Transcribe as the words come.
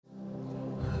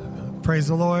Praise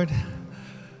the Lord.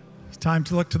 It's time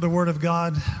to look to the Word of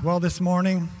God. Well, this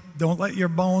morning, don't let your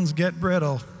bones get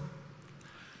brittle.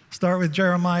 Start with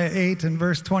Jeremiah 8 and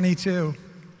verse 22.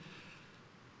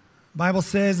 Bible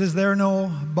says, is there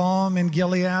no balm in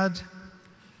Gilead?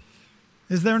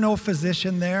 Is there no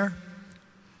physician there?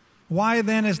 Why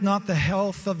then is not the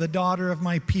health of the daughter of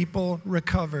my people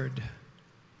recovered?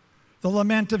 The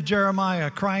lament of Jeremiah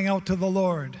crying out to the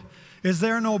Lord. Is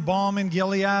there no balm in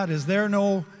Gilead? Is there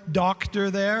no doctor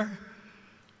there?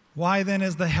 Why then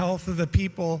is the health of the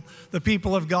people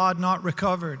of God, not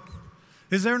recovered?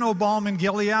 Is there no balm in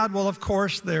Gilead? Well, of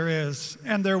course there is,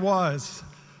 and there was.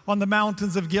 On the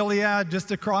mountains of Gilead, just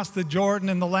across the Jordan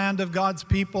in the land of God's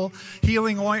people,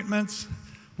 healing ointments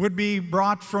would be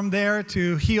brought from there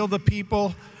to heal the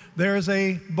people. There's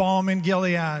a balm in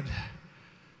Gilead.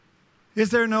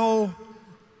 Is there no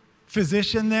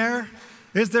physician there?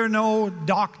 Is there no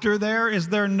doctor there? Is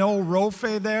there no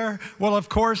Rophe there? Well, of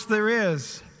course there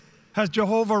is. Has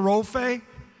Jehovah Rophe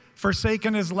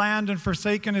forsaken his land and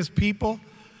forsaken his people?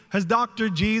 Has Dr.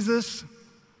 Jesus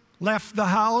left the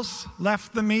house,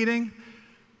 left the meeting?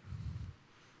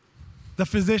 The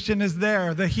physician is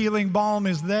there. The healing balm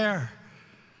is there.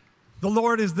 The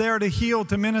Lord is there to heal,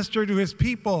 to minister to his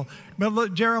people. But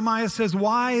look, Jeremiah says,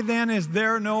 why then is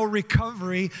there no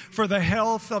recovery for the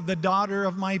health of the daughter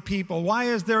of my people? Why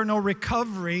is there no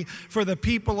recovery for the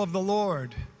people of the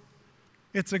Lord?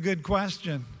 It's a good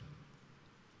question.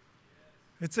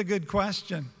 It's a good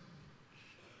question.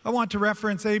 I want to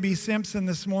reference A.B. Simpson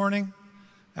this morning.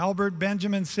 Albert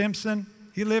Benjamin Simpson.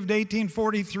 He lived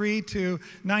 1843 to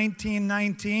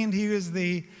 1919.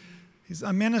 He's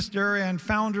a minister and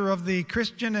founder of the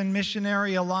Christian and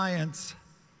Missionary Alliance.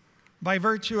 By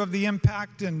virtue of the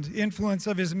impact and influence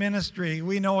of his ministry,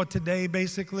 we know it today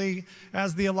basically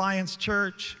as the Alliance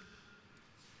Church.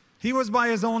 He was, by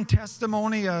his own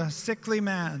testimony, a sickly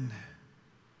man.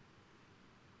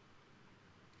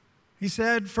 He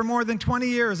said, for more than 20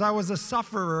 years, I was a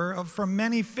sufferer from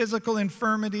many physical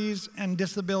infirmities and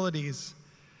disabilities.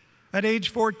 At age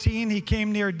 14, he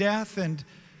came near death and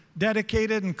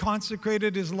dedicated and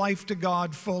consecrated his life to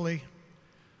God fully,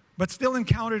 but still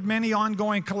encountered many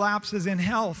ongoing collapses in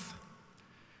health.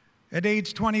 At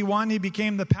age 21, he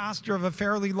became the pastor of a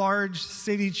fairly large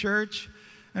city church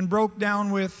and broke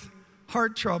down with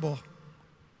heart trouble.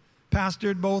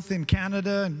 Pastored both in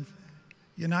Canada and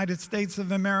United States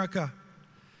of America.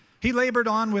 He labored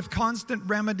on with constant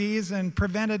remedies and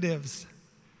preventatives.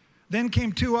 Then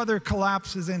came 2 other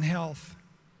collapses in health.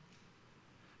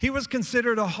 He was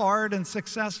considered a hard and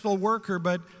successful worker,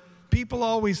 but people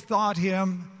always thought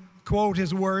him, quote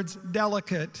his words,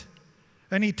 delicate,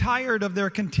 and he tired of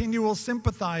their continual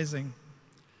sympathizing.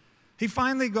 He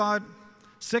finally got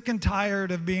sick and tired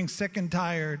of being sick and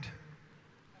tired.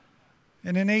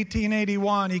 And in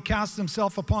 1881, he cast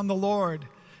himself upon the Lord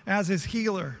as his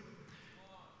healer.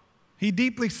 He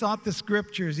deeply sought the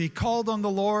scriptures. He called on the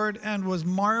Lord and was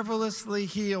marvelously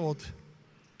healed.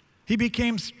 He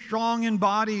became strong in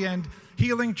body, and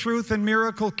healing truth and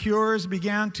miracle cures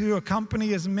began to accompany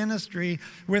his ministry,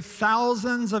 with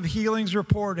thousands of healings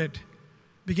reported.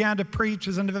 Began to preach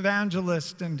as an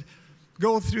evangelist and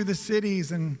go through the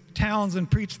cities and towns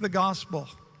and preach the gospel.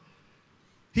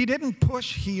 He didn't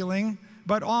push healing,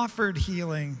 but offered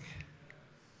healing.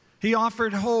 He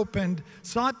offered hope and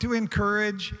sought to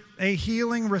encourage a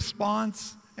healing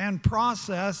response and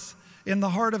process in the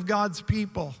heart of God's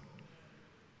people.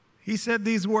 He said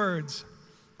these words,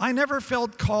 I never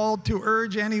felt called to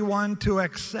urge anyone to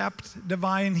accept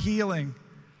divine healing.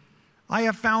 I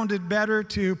have found it better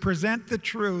to present the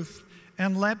truth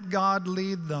and let God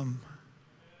lead them.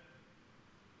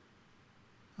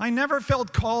 I never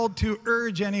felt called to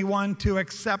urge anyone to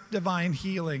accept divine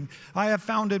healing. I have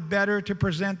found it better to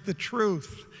present the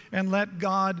truth and let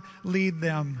God lead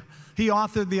them. He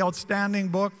authored the outstanding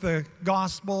book, The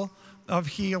Gospel of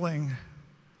Healing.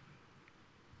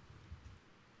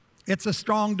 It's a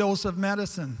strong dose of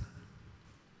medicine.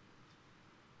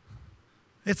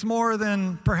 It's more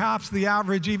than perhaps the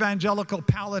average evangelical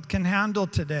palate can handle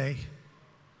today.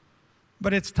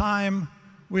 But it's time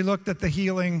we looked at the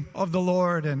healing of the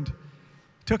Lord and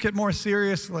took it more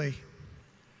seriously.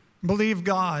 Believe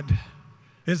God.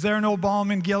 Is there no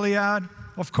balm in Gilead?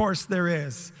 Of course there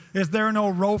is. Is there no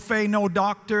Rophe, no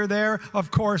doctor there? Of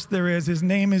course there is. His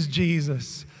name is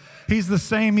Jesus. He's the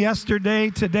same yesterday,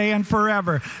 today, and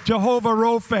forever. Jehovah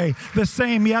Rophe, the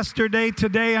same yesterday,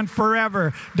 today, and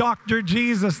forever. Dr.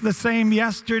 Jesus, the same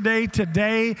yesterday,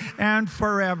 today, and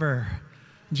forever.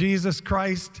 Jesus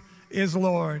Christ is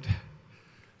Lord.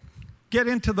 Get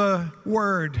into the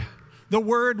Word. The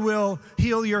Word will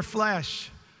heal your flesh.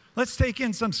 Let's take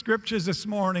in some scriptures this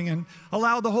morning and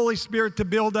allow the Holy Spirit to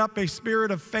build up a spirit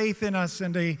of faith in us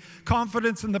and a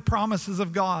confidence in the promises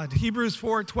of God. Hebrews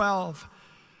 4:12.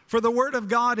 For the word of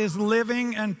God is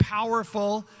living and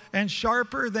powerful and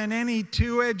sharper than any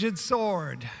two-edged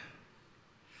sword,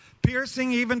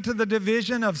 piercing even to the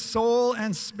division of soul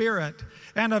and spirit,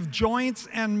 and of joints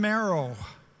and marrow,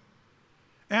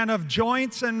 and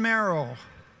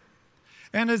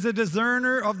is a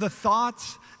discerner of the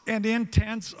thoughts and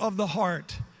intents of the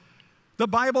heart. The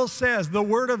Bible says the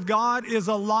Word of God is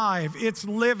alive, it's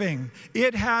living,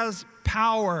 it has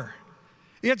power.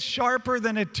 It's sharper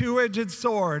than a two-edged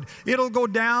sword. It'll go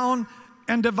down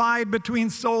and divide between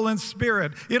soul and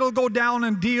spirit. It'll go down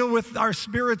and deal with our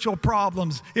spiritual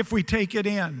problems if we take it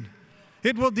in.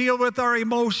 It will deal with our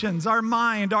emotions, our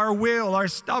mind, our will, our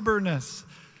stubbornness.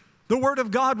 The Word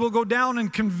of God will go down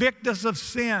and convict us of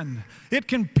sin. It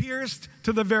can pierce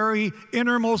to the very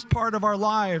innermost part of our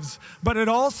lives, but it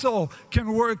also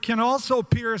can also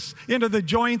pierce into the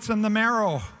joints and the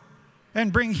marrow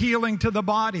and bring healing to the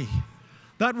body.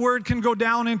 That word can go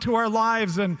down into our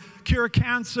lives and cure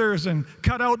cancers and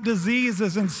cut out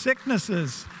diseases and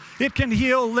sicknesses. It can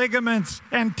heal ligaments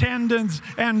and tendons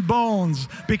and bones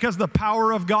because the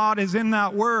power of God is in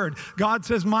that word. God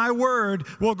says, my word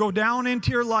will go down into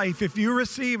your life if you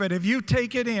receive it, if you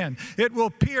take it in. It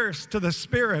will pierce to the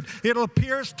spirit. It'll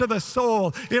pierce to the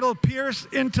soul. It'll pierce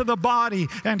into the body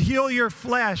and heal your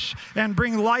flesh and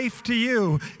bring life to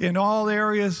you in all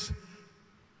areas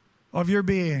of your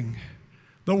being.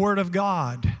 The word of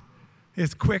God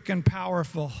is quick and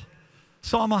powerful.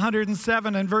 Psalm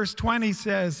 107 and verse 20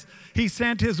 says, He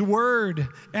sent His word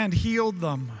and healed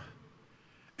them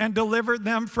and delivered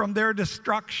them from their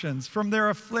destructions, from their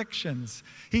afflictions.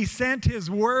 He sent His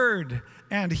word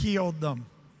and healed them.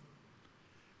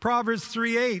 Proverbs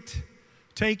 3:8,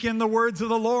 take in the words of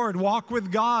the Lord, walk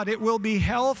with God. It will be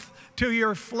health to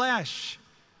your flesh,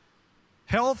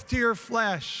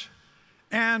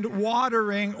 and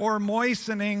watering or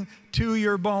moistening to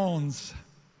your bones.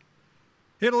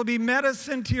 It'll be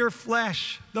medicine to your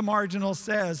flesh, the marginal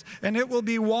says, and it will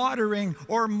be watering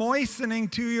or moistening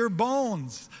to your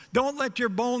bones. Don't let your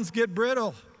bones get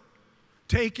brittle.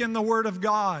 Take in the Word of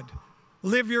God.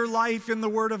 Live your life in the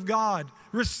Word of God.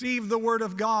 Receive the Word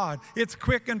of God. It's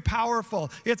quick and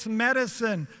powerful. It's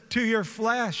medicine to your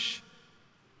flesh,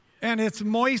 and it's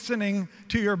moistening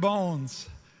to your bones.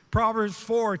 Proverbs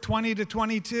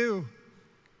 4:20-22.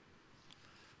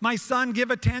 My son,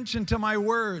 give attention to my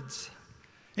words.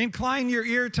 Incline your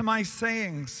ear to my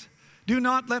sayings. Do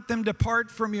not let them depart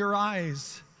from your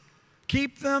eyes.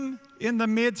 Keep them in the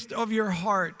midst of your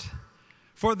heart,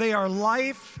 for they are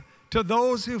life to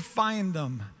those who find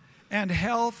them, and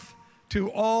health to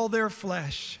all their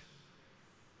flesh.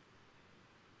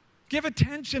 Give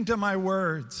attention to my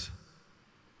words.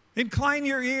 Incline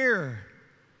your ear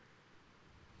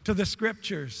to the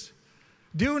scriptures.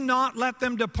 Do not let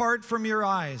them depart from your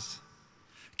eyes.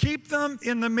 Keep them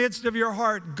in the midst of your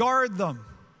heart. Guard them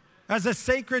as a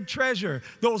sacred treasure,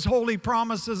 those holy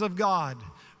promises of God.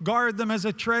 Guard them as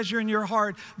a treasure in your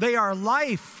heart. They are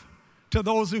life to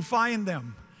those who find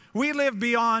them. We live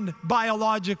beyond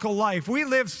biological life. We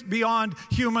live beyond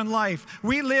human life.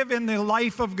 We live in the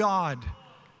life of God.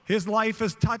 His life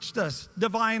has touched us,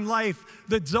 divine life.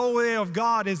 The Zoe of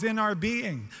God is in our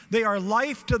being. They are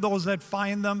life to those that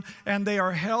find them, and they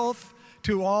are health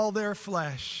to all their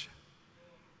flesh.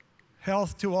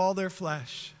 Health to all their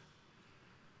flesh.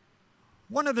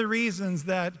 One of the reasons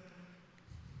that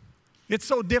it's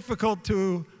so difficult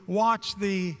to watch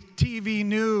the TV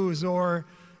news or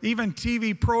even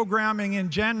TV programming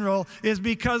in general is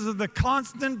because of the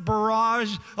constant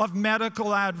barrage of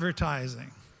medical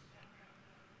advertising.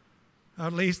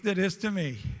 At least it is to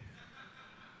me.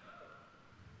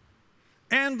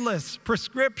 Endless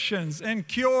prescriptions and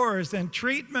cures and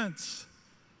treatments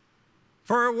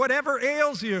for whatever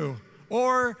ails you,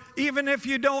 or even if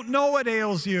you don't know what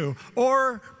ails you,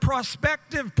 or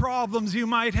prospective problems you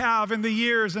might have in the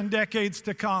years and decades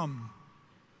to come.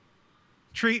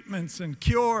 Treatments and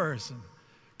cures and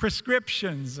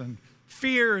prescriptions and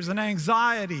fears and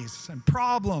anxieties and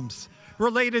problems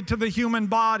related to the human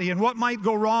body and what might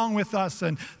go wrong with us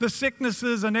and the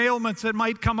sicknesses and ailments that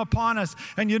might come upon us.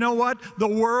 And you know what? The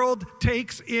world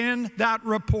takes in that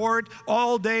report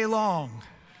all day long.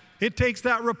 It takes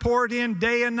that report in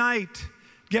day and night,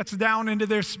 gets down into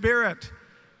their spirit,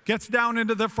 gets down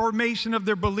into the formation of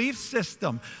their belief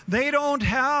system. They don't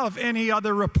have any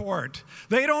other report.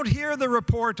 They don't hear the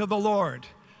report of the Lord.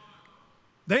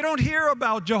 They don't hear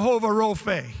about Jehovah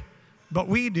Rophe, but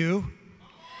we do.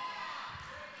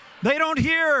 They don't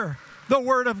hear the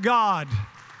Word of God.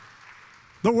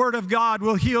 The Word of God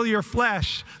will heal your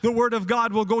flesh. The Word of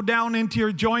God will go down into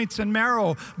your joints and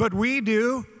marrow. But we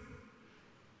do.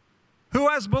 Who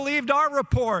has believed our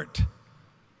report?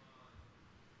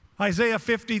 Isaiah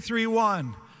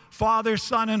 53:1. Father,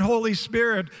 Son, and Holy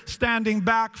Spirit standing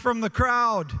back from the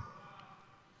crowd.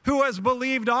 Who has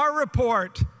believed our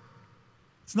report?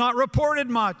 It's not reported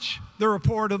much, the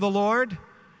report of the Lord.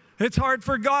 It's hard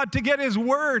for God to get His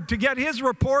word, to get His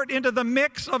report into the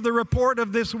mix of the report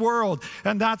of this world.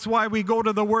 And that's why we go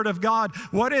to the Word of God.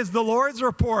 What is the Lord's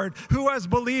report? Who has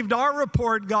believed our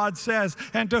report, God says?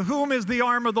 And to whom is the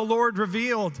arm of the Lord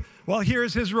revealed? Well,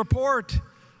 here's His report.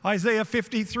 Isaiah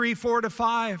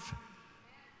 53:4-5.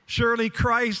 Surely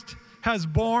Christ has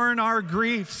borne our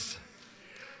griefs.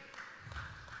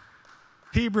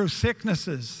 Hebrew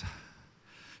sicknesses.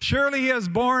 Surely He has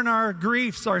borne our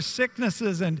griefs, our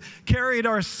sicknesses, and carried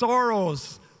our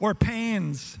sorrows or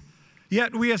pains.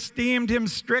 Yet we esteemed Him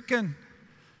stricken,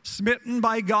 smitten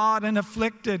by God, and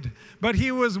afflicted. But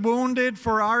He was wounded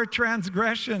for our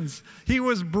transgressions. He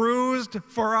was bruised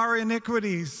for our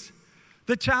iniquities.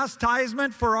 The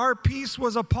chastisement for our peace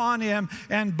was upon Him,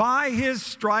 and by His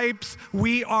stripes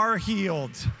we are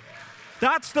healed.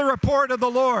 That's the report of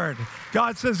the Lord.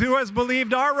 God says, who has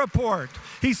believed our report?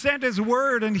 He sent His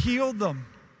word and healed them.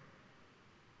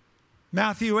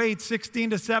 Matthew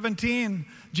 8:16-17,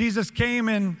 Jesus came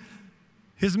in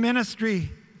His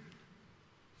ministry,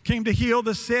 came to heal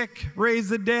the sick, raise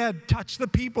the dead, touch the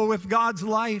people with God's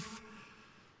life.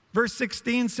 Verse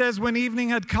 16 says, when evening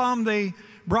had come, they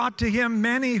brought to Him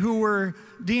many who were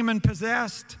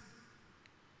demon-possessed.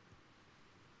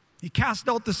 He cast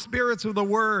out the spirits with the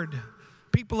word,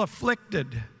 people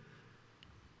afflicted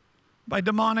by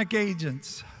demonic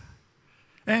agents,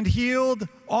 and healed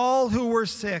all who were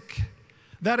sick,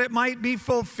 that it might be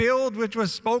fulfilled which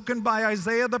was spoken by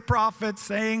Isaiah the prophet,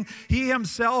 saying, He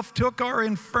Himself took our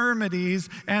infirmities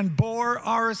and bore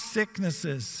our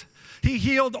sicknesses. He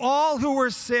healed all who were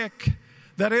sick,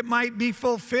 that it might be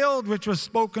fulfilled which was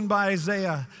spoken by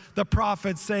Isaiah the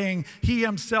prophet, saying, He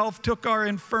Himself took our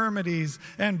infirmities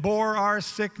and bore our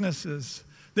sicknesses.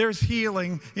 There's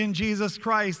healing in Jesus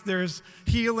Christ. There's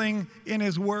healing in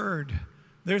His word.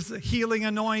 There's a healing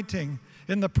anointing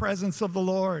in the presence of the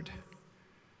Lord.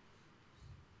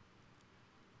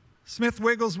 Smith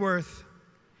Wigglesworth,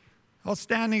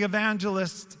 outstanding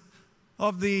evangelist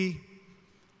of the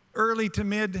early to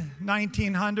mid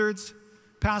 1900s,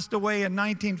 passed away in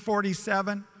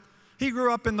 1947. He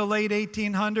grew up in the late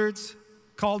 1800s,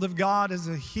 called of God as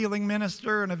a healing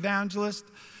minister and evangelist.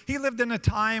 He lived in a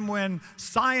time when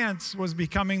science was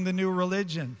becoming the new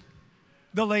religion.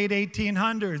 The late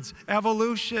 1800s,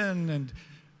 evolution and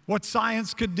what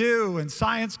science could do, and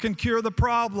science can cure the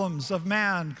problems of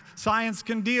man. Science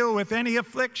can deal with any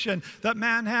affliction that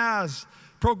man has.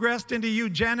 Progressed into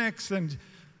eugenics and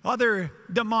other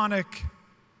demonic,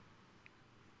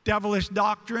 devilish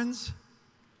doctrines.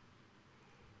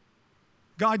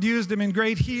 God used him in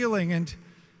great healing, and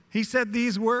he said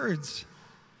these words,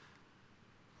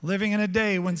 living in a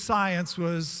day when science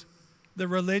was the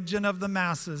religion of the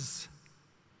masses.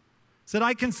 Said,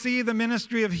 I can see the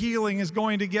ministry of healing is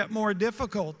going to get more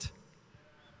difficult.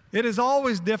 It is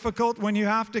always difficult when you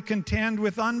have to contend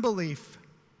with unbelief.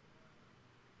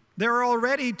 There are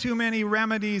already too many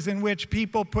remedies in which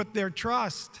people put their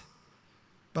trust.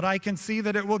 But I can see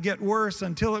that it will get worse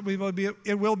until it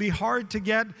will be hard to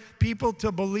get people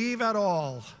to believe at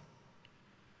all.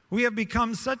 We have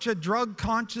become such a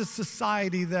drug-conscious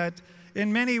society that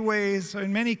in many ways, or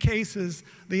in many cases,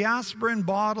 the aspirin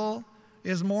bottle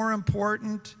is more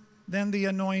important than the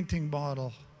anointing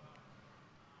bottle.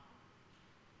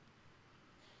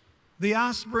 The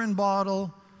aspirin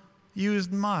bottle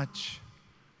used much.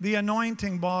 The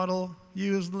anointing bottle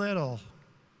used little.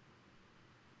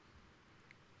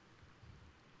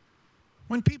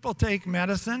 When people take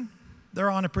medicine,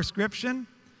 they're on a prescription.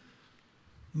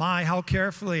 My, how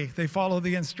carefully they follow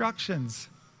the instructions.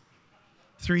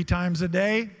 3 times a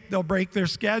day, they'll break their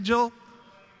schedule.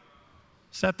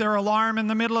 Set their alarm in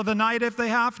the middle of the night if they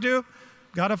have to.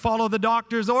 Got to follow the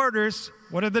doctor's orders.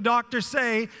 What did the doctor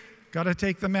say? Got to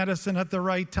take the medicine at the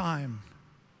right time.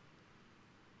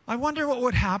 I wonder what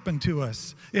would happen to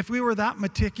us if we were that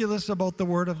meticulous about the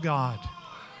Word of God.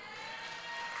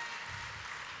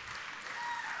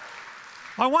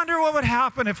 I wonder what would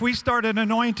happen if we started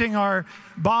anointing our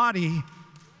body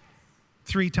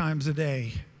 3 times a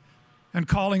day and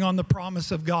calling on the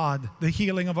promise of God, the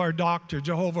healing of our doctor,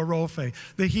 Jehovah Rophe,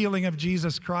 the healing of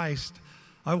Jesus Christ.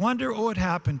 I wonder what would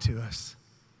happen to us.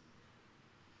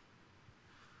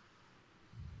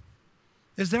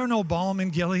 Is there no balm in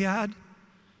Gilead?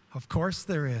 Of course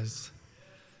there is.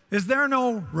 Is there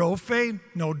no Rophe,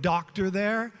 no doctor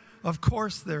there? Of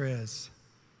course there is.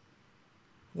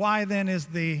 Why then is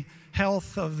the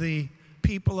health of the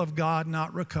people of God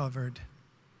not recovered?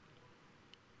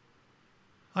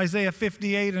 Isaiah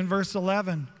 58 and verse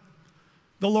 11,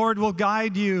 the Lord will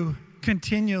guide you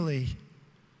continually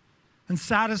and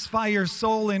satisfy your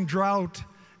soul in drought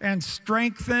and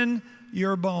strengthen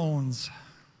your bones.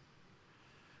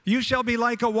 You shall be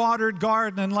like a watered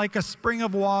garden and like a spring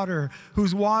of water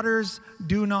whose waters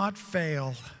do not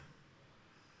fail.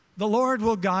 The Lord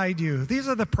will guide you. These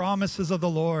are the promises of the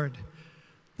Lord.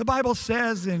 The Bible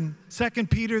says in 2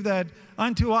 Peter that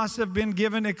unto us have been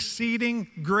given exceeding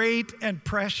great and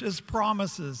precious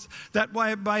promises, that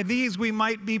by these we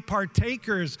might be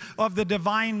partakers of the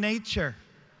divine nature.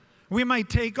 We might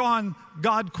take on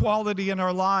God quality in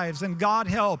our lives, and God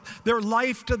help. Their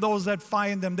life to those that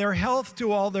find them, their health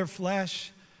to all their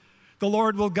flesh. The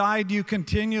Lord will guide you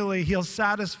continually. He'll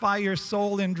satisfy your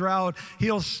soul in drought.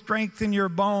 He'll strengthen your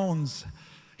bones.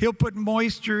 He'll put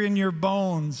moisture in your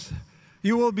bones.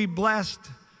 You will be blessed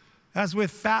as with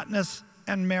fatness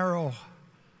and marrow.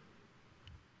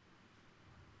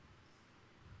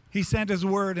 He sent His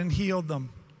word and healed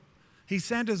them. He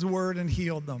sent His word and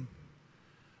healed them.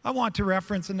 I want to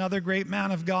reference another great man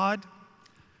of God,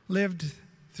 lived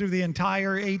through the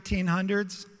entire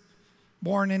 1800s,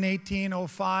 born in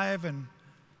 1805 and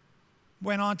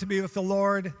went on to be with the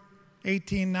Lord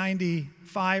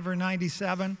 1895 or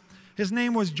 97. His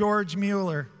name was George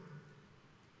Mueller.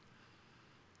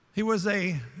 He was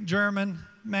a German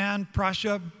man,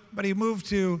 Prussia, but he moved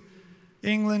to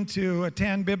England to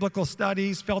attend biblical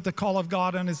studies, felt the call of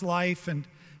God on his life, and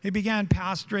he began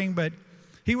pastoring, but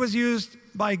he was used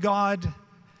by God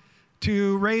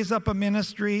to raise up a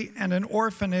ministry and an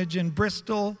orphanage in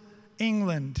Bristol,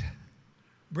 England.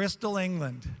 Bristol,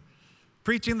 England.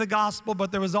 Preaching the gospel,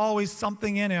 but there was always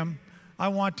something in him. I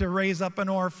want to raise up an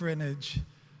orphanage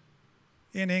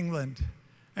in England.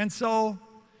 And so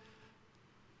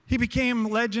he became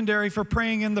legendary for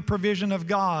praying in the provision of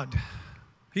God.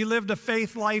 He lived a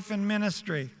faith life in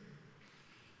ministry.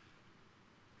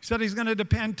 He said he's going to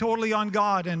depend totally on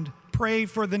God and pray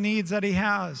for the needs that he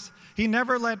has. He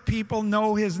never let people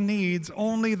know his needs,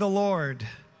 only the Lord.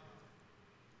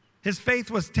 His faith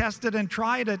was tested and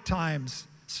tried at times,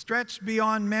 stretched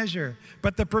beyond measure,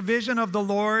 but the provision of the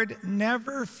Lord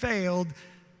never failed,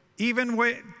 even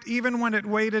when it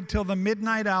waited till the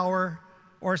midnight hour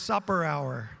or supper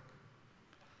hour.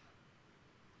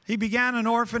 He began an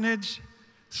orphanage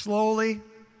slowly,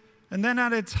 and then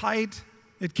at its height,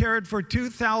 it cared for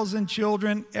 2,000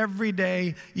 children every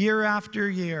day, year after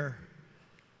year.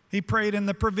 He prayed in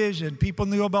the provision. People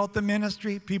knew about the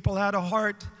ministry. People had a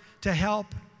heart to help.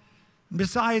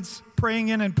 Besides praying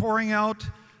in and pouring out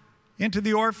into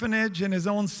the orphanage in his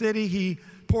own city, he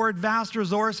poured vast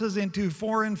resources into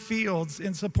foreign fields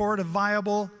in support of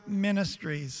viable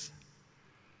ministries.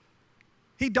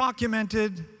 He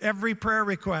documented every prayer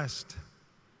request.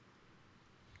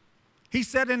 He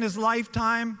said in his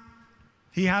lifetime,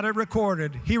 he had it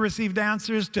recorded, he received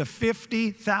answers to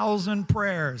 50,000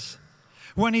 prayers.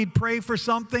 When he'd pray for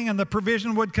something and the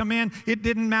provision would come in, it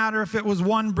didn't matter if it was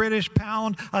 1 British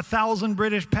pound, 1,000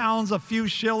 British pounds, a few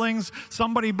shillings,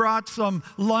 somebody brought some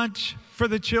lunch for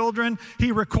the children,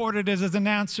 he recorded it as an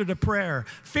answer to prayer.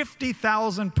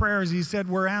 50,000 prayers, he said,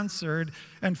 were answered,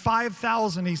 and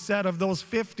 5,000, he said, of those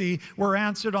 50 were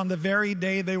answered on the very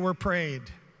day they were prayed.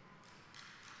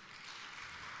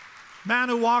 Man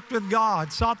who walked with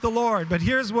God, sought the Lord. But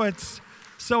here's what's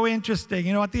so interesting.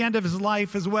 You know, at the end of his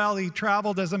life as well, he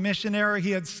traveled as a missionary. He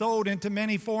had sowed into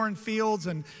many foreign fields,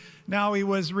 and now he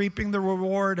was reaping the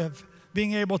reward of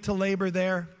being able to labor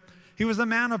there. He was a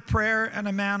man of prayer and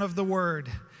a man of the word.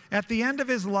 At the end of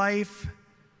his life,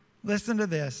 listen to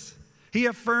this. He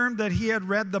affirmed that he had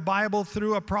read the Bible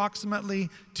through approximately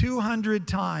 200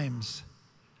 times,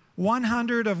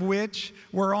 100 of which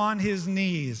were on his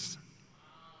knees,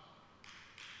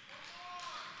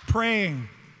 praying,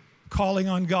 calling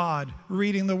on God,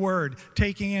 reading the Word,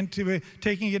 taking it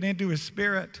into his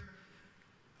spirit.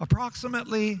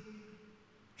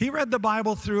 He read the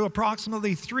Bible through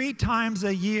approximately 3 times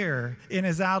a year in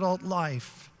his adult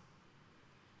life.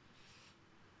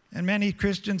 And many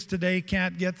Christians today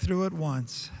can't get through it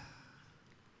once.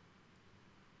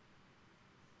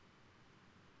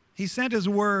 He sent his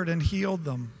word and healed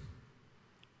them.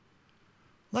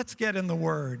 Let's get in the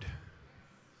Word.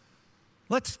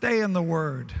 Let's stay in the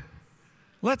Word.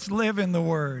 Let's live in the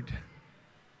Word.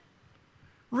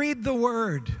 Read the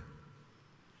Word.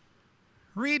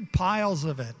 Read piles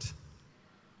of it.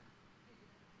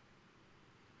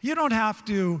 You don't have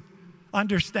to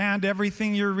understand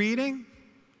everything you're reading.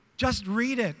 Just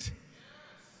read it.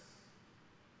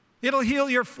 It'll heal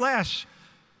your flesh.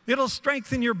 It'll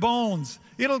strengthen your bones.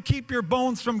 It'll keep your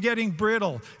bones from getting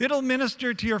brittle. It'll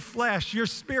minister to your flesh, your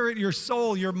spirit, your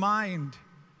soul, your mind.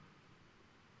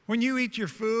 When you eat your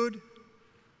food,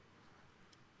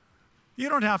 you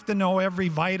don't have to know every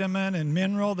vitamin and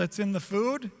mineral that's in the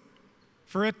food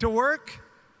for it to work.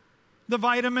 The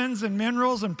vitamins and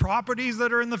minerals and properties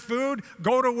that are in the food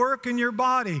go to work in your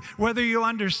body, whether you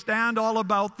understand all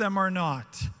about them or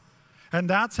not. And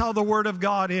that's how the Word of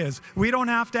God is. We don't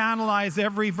have to analyze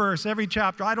every verse, every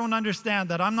chapter. I don't understand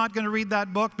that. I'm not going to read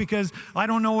that book because I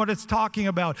don't know what it's talking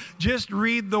about. Just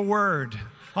read the Word.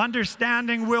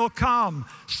 Understanding will come.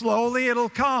 Slowly it'll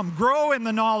come. Grow in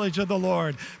the knowledge of the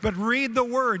Lord. But read the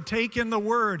Word. Take in the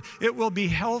Word. It will be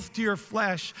health to your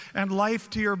flesh and life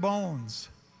to your bones.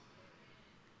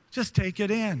 Just take it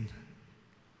in.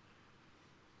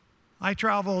 I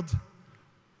traveled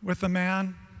with a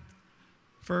man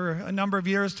for a number of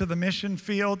years to the mission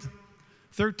field,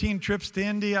 13 trips to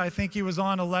India. I think he was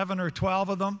on 11 or 12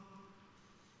 of them.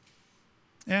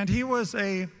 And he was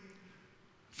a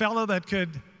fellow that could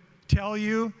tell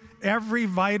you every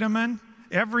vitamin,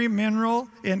 every mineral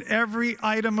in every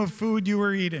item of food you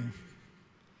were eating.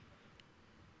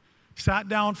 Sat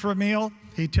down for a meal,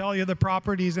 he'd tell you the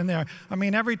properties in there. I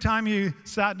mean, every time you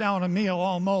sat down a meal,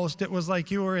 almost, it was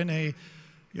like you were in a,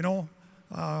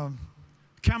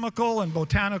 chemical and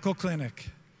botanical clinic.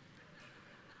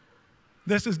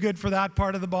 This is good for that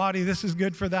part of the body. This is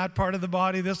good for that part of the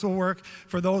body. This will work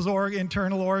for those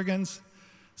internal organs.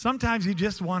 Sometimes you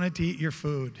just wanted to eat your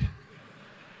food.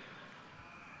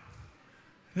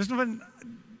 I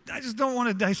just don't want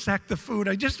to dissect the food.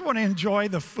 I just want to enjoy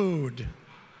the food.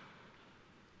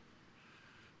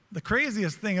 The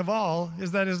craziest thing of all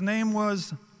is that his name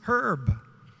was Herb.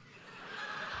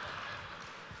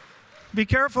 Be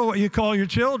careful what you call your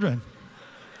children.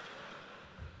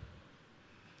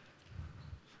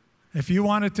 If you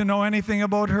wanted to know anything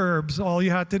about herbs, all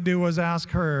you had to do was ask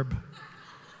Herb.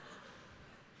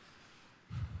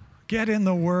 Get in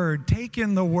the Word. Take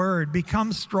in the Word.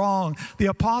 Become strong. The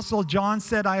Apostle John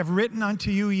said, I have written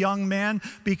unto you, young men,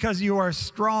 because you are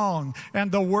strong,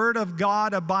 and the Word of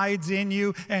God abides in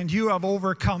you, and you have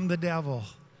overcome the devil.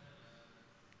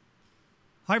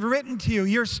 I've written to you,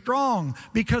 you're strong,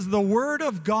 because the Word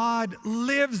of God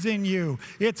lives in you.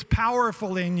 It's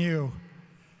powerful in you.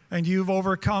 And you've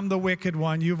overcome the wicked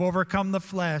one. You've overcome the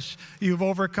flesh. You've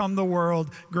overcome the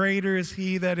world. Greater is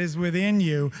He that is within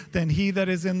you than he that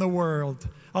is in the world.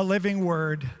 A living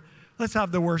Word. Let's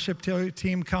have the worship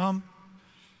team come.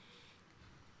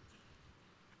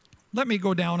 Let me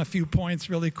go down a few points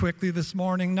really quickly this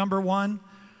morning. Number one,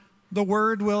 the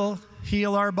Word will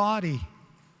heal our body.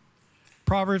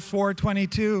 Proverbs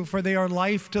 4:22, for they are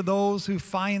life to those who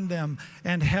find them,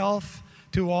 and health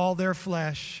to all their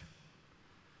flesh.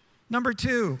 Number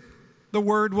two, the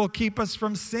Word will keep us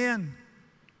from sin.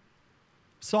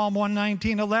 Psalm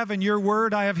 119:11, your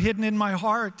Word I have hidden in my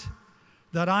heart,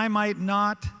 that I might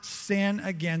not sin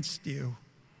against you.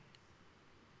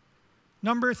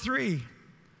 Number three,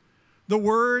 the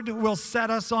Word will set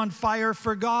us on fire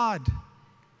for God.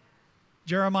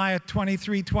 Jeremiah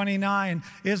 23:29,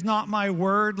 is not my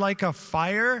word like a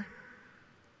fire,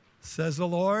 says the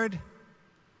Lord,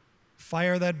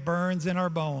 fire that burns in our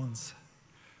bones.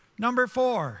 Number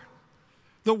four,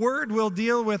 the Word will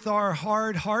deal with our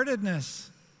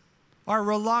hard-heartedness, our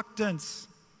reluctance,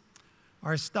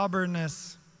 our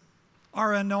stubbornness,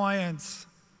 our annoyance.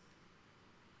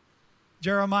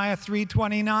 Jeremiah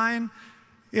 3:29,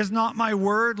 is not my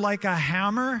word like a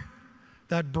hammer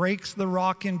that breaks the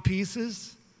rock in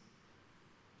pieces?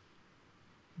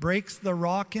 Breaks the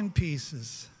rock in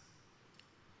pieces.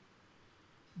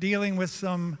 Dealing with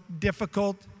some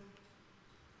difficult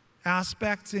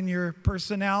aspects in your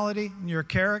personality, in your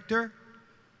character,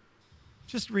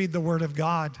 just read the Word of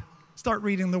God. Start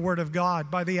reading the Word of God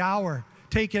by the hour.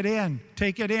 Take it in.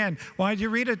 Take it in. Why don't you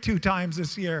read it 2 times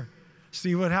this year?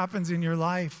 See what happens in your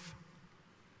life.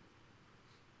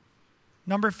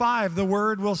 Number 5, the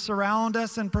Word will surround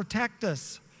us and protect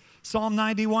us. Psalm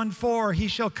 91:4, He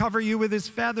shall cover you with His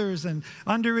feathers, and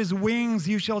under His wings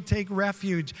you shall take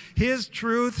refuge. His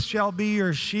truth shall be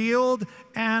your shield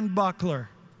and buckler.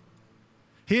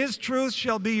 His truth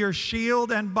shall be your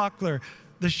shield and buckler.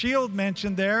 The shield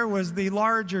mentioned there was the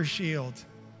larger shield,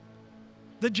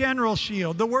 the general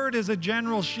shield. The Word is a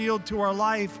general shield to our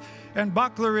life, and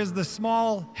buckler is the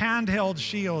small handheld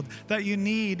shield that you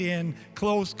need in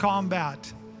close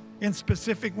combat, in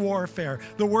specific warfare.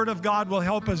 The Word of God will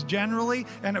help us generally,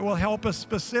 and it will help us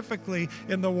specifically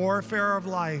in the warfare of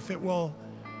life. It will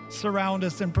surround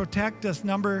us and protect us.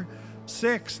 Number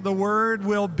 6, the word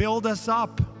will build us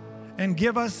up and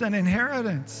give us an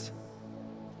inheritance.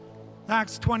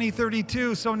 Acts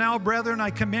 20:32, so now, brethren,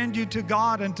 I commend you to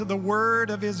God and to the word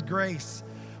of his grace,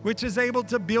 which is able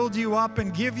to build you up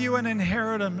and give you an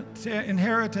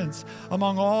inheritance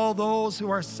among all those who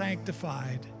are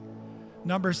sanctified.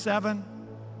 Number 7,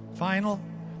 final,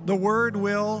 the word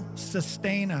will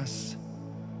sustain us.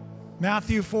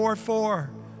 Matthew 4:4,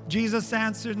 Jesus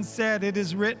answered and said, it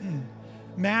is written,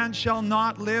 man shall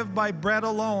not live by bread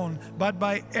alone, but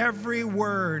by every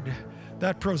word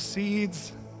that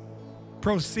proceeds,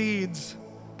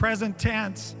 present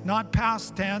tense, not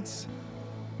past tense,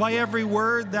 by every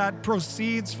word that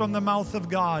proceeds from the mouth of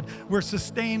God. We're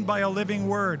sustained by a living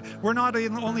word. We're not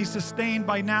only sustained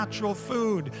by natural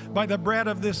food, by the bread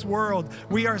of this world.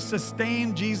 We are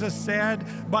sustained, Jesus said,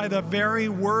 by the very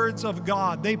words of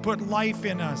God. They put life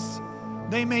in us.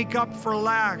 They make up for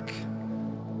lack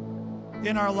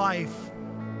in our life.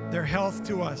 They're health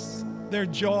to us. Their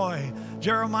joy.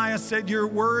 Jeremiah said, your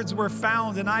words were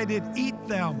found and I did eat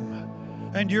them.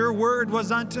 And your word was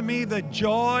unto me the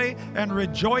joy and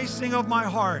rejoicing of my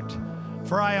heart.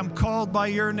 For I am called by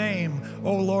your name,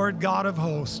 O Lord God of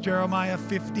hosts. Jeremiah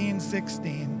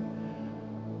 15:16.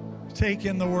 Take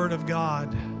in the word of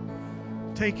God.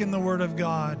 Take in the word of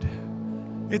God.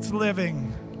 It's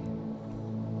living.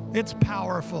 It's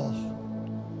powerful.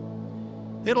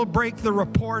 It'll break the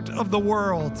report of the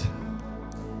world.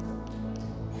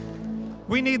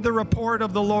 We need the report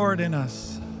of the Lord in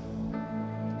us.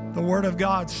 The Word of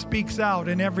God speaks out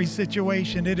in every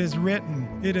situation. It is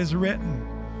written. It is written.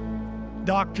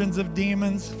 Doctrines of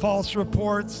demons, false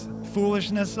reports,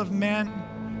 foolishness of men.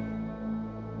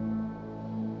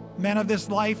 Men of this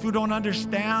life who don't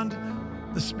understand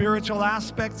the spiritual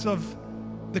aspects of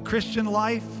the Christian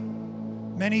life.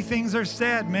 Many things are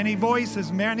said, many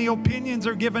voices, many opinions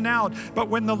are given out, but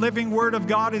when the living word of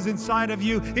God is inside of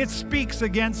you, it speaks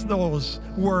against those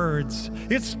words.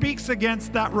 It speaks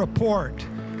against that report.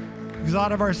 Because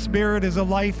out of our spirit is a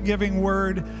life-giving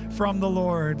word from the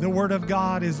Lord. The word of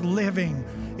God is living.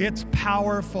 It's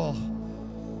powerful.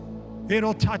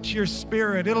 It'll touch your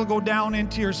spirit. It'll go down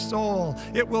into your soul.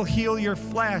 It will heal your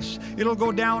flesh. It'll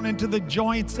go down into the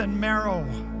joints and marrow.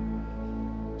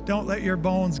 Don't let your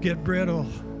bones get brittle.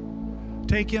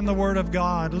 Take in the Word of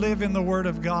God. Live in the Word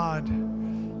of God.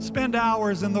 Spend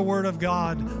hours in the Word of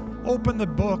God. Open the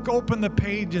book. Open the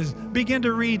pages. Begin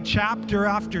to read chapter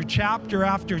after chapter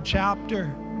after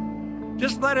chapter.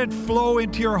 Just let it flow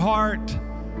into your heart.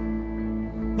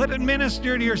 Let it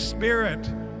minister to your spirit.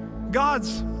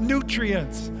 God's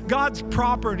nutrients, God's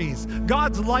properties,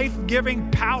 God's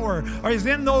life-giving power is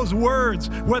in those words,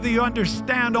 whether you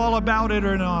understand all about it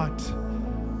or not.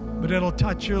 But it'll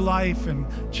touch your life and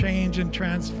change and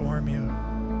transform you.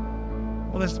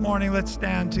 Well, this morning, let's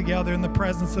stand together in the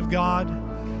presence of God.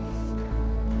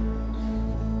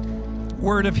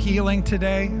 Word of healing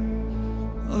today.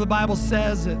 Well, the Bible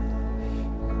says that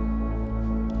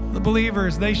the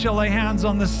believers, they shall lay hands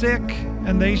on the sick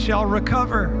and they shall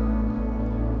recover.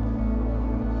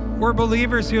 We're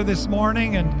believers here this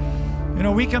morning,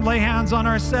 and we can lay hands on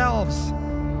ourselves.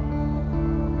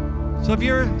 So if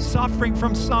you're suffering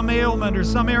from some ailment or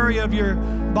some area of your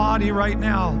body right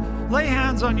now, lay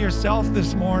hands on yourself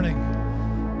this morning.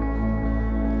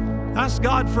 Ask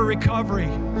God for recovery.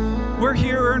 We're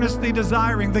here earnestly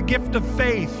desiring the gift of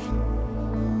faith,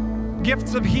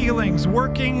 gifts of healings,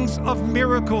 workings of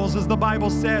miracles, as the Bible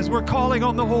says. We're calling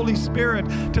on the Holy Spirit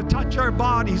to touch our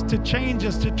bodies, to change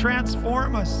us, to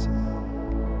transform us.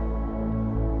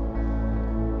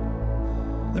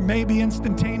 There may be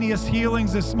instantaneous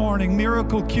healings this morning,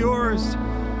 miracle cures,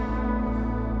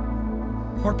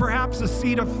 or perhaps a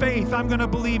seed of faith. I'm going to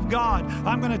believe God.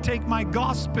 I'm going to take my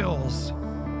Gospels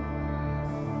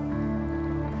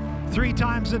 3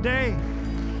 times a day.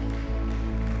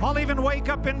 I'll even wake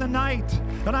up in the night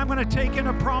and I'm going to take in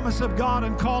a promise of God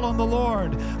and call on the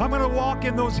Lord. I'm going to walk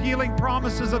in those healing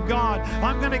promises of God.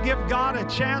 I'm going to give God a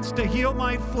chance to heal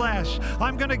my flesh.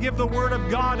 I'm going to give the Word of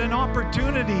God an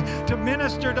opportunity to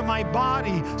minister to my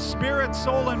body, spirit,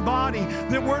 soul, and body.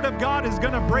 The Word of God is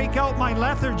going to break out my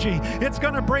lethargy. It's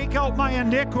going to break out my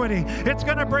iniquity. It's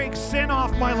going to break sin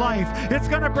off my life. It's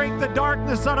going to break the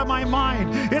darkness out of my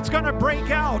mind. It's going to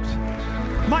break out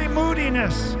my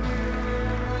moodiness,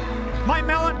 my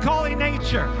melancholy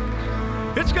nature.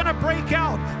 It's going to break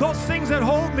out those things that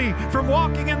hold me from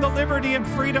walking in the liberty and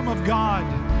freedom of God.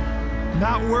 And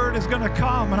that word is going to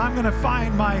come, and I'm going to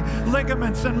find my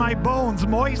ligaments and my bones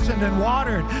moistened and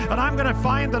watered. And I'm going to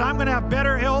find that I'm going to have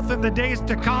better health in the days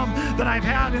to come than I've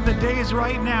had in the days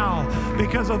right now,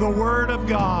 because of the Word of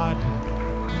God.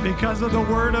 Because of the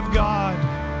Word of God.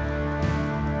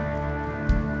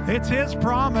 It's His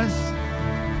promise.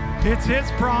 It's His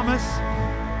promise.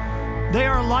 They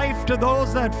are life to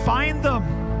those that find them.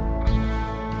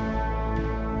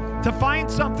 To find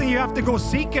something, you have to go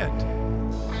seek it.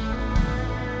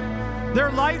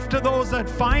 They're life to those that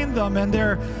find them, and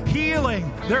they're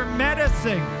healing, they're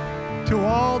medicine to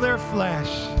all their flesh.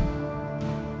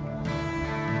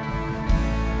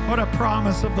 What a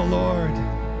promise of the Lord.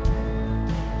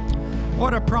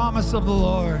 What a promise of the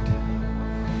Lord.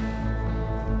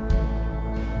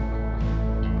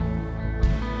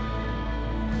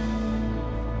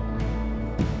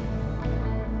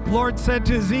 Lord said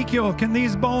to Ezekiel, can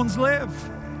these bones live?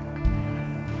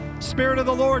 Spirit of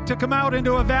the Lord took him out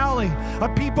into a valley, a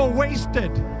people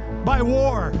wasted by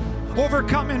war,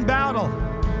 overcome in battle,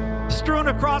 strewn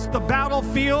across the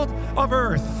battlefield of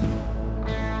earth.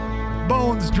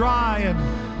 Bones dry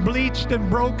and bleached and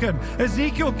broken.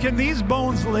 Ezekiel, can these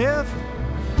bones live?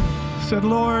 Said,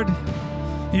 Lord,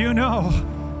 you know.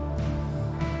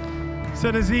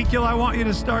 Said, Ezekiel, I want you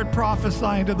to start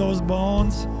prophesying to those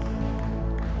bones.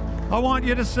 I want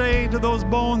you to say to those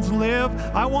bones, live.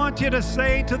 I want you to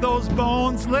say to those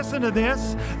bones, listen to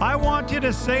this. I want you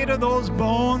to say to those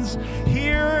bones,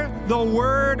 hear the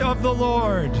word of the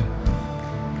Lord.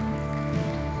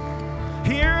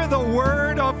 Hear the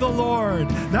word of the Lord.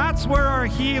 That's where our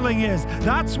healing is.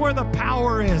 That's where the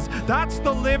power is. That's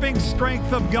the living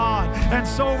strength of God. And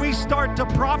so we start to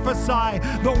prophesy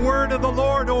the word of the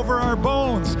Lord over our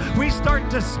bones. We start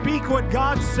to speak what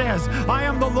God says. I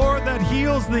am the Lord that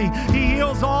heals thee. He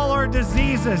heals all our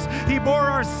diseases. He bore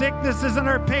our sicknesses and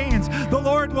our pains. The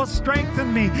Lord will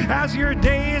strengthen me. As your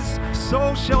days,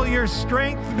 so shall your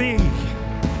strength be.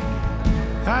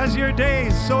 As your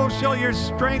days, so shall your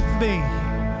strength be.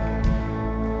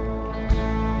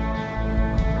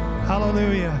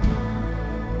 Hallelujah.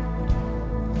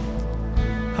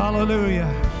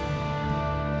 Hallelujah.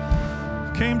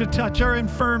 Came to touch our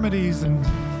infirmities and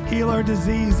heal our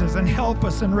diseases and help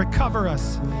us and recover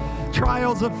us.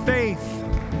 Trials of faith,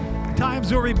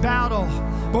 times where we battle,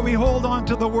 but we hold on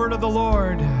to the word of the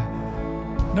Lord,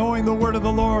 knowing the word of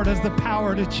the Lord has the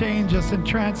power to change us and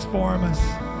transform us.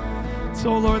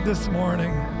 So, Lord, this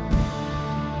morning,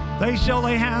 they shall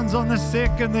lay hands on the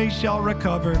sick and they shall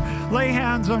recover. Lay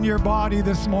hands on your body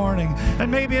this morning.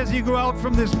 And maybe as you go out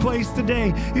from this place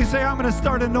today, you say, I'm going to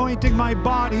start anointing my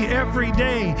body every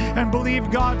day and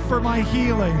believe God for my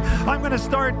healing. I'm going to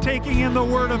start taking in the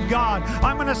Word of God.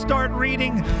 I'm going to start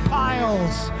reading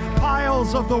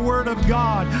piles of the Word of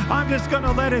God. I'm just going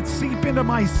to let it seep into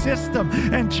my system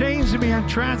and change me and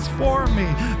transform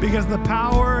me, because the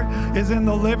power is in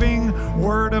the living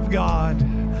Word of God.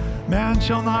 Man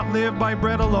shall not live by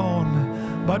bread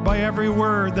alone, but by every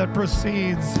word that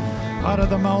proceeds out of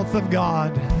the mouth of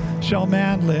God shall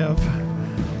man live.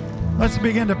 Let's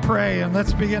begin to pray, and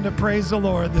let's begin to praise the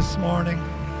Lord this morning.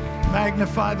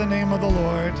 Magnify the name of the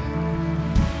Lord.